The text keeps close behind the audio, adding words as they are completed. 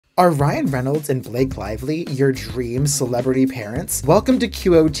Are Ryan Reynolds and Blake Lively your dream celebrity parents? Welcome to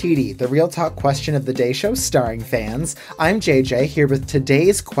QOTD, the Real Talk Question of the Day show starring fans. I'm JJ here with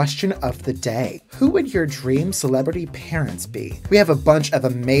today's question of the day. Who would your dream celebrity parents be? We have a bunch of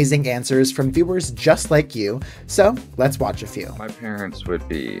amazing answers from viewers just like you, so let's watch a few. My parents would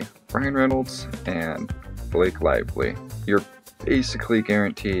be Ryan Reynolds and Blake Lively. You're basically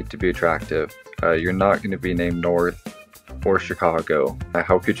guaranteed to be attractive. You're not going to be named North or Chicago.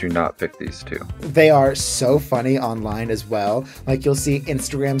 How could you not pick these two? They are so funny online as well. Like, you'll see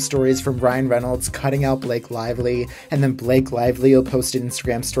Instagram stories from Ryan Reynolds cutting out Blake Lively, and then Blake Lively will post an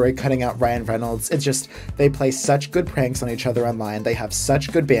Instagram story cutting out Ryan Reynolds. It's just, they play such good pranks on each other online. They have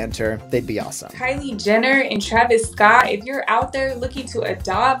such good banter. They'd be awesome. Kylie Jenner and Travis Scott, if you're out there looking to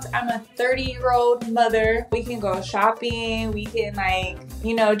adopt, I'm a 30-year-old mother. We can go shopping. We can,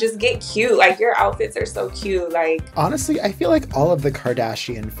 just get cute. Like, your outfits are so cute. Like, honestly, I feel like all of the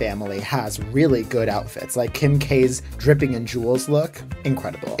Kardashian family has really good outfits. Like Kim K's dripping in jewels look,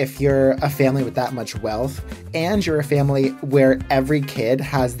 incredible. If you're a family with that much wealth and you're a family where every kid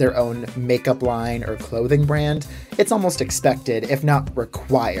has their own makeup line or clothing brand, it's almost expected, if not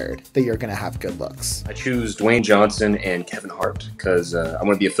required, that you're gonna have good looks. I choose Dwayne Johnson and Kevin Hart because I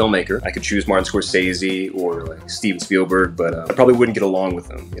want to be a filmmaker. I could choose Martin Scorsese or like Steven Spielberg, but I probably wouldn't get along with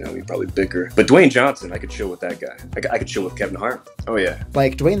them. You know, we'd probably bicker. But Dwayne Johnson, I could chill with that guy. I could chill with Kevin Hart. Oh yeah.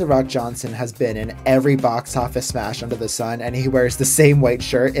 Like, Dwayne "The Rock" Johnson has been in every box office smash under the sun, and he wears the same white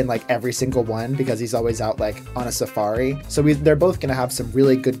shirt in like every single one because he's always out like on a safari. So they're both gonna have some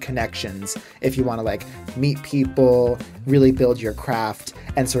really good connections if you want to like meet people, really build your craft,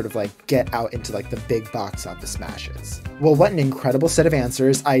 and sort of like get out into like the big box office smashes. Well, what an incredible set of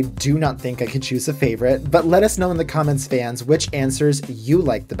answers. I do not think I could choose a favorite, but let us know in the comments, fans, which answers you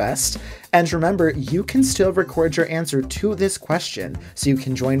like the best. And remember, you can still record your answer to this question, so you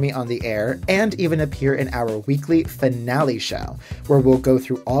can join me on the air and even appear in our weekly finale show, where we'll go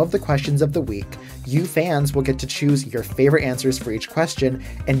through all of the questions of the week. You fans will get to choose your favorite answers for each question,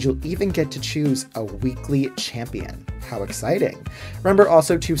 and you'll even get to choose a weekly champion. How exciting. Remember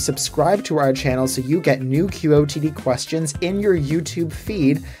also to subscribe to our channel so you get new QOTD questions in your YouTube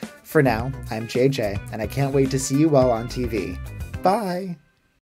feed. For now, I'm JJ, and I can't wait to see you all on TV. Bye!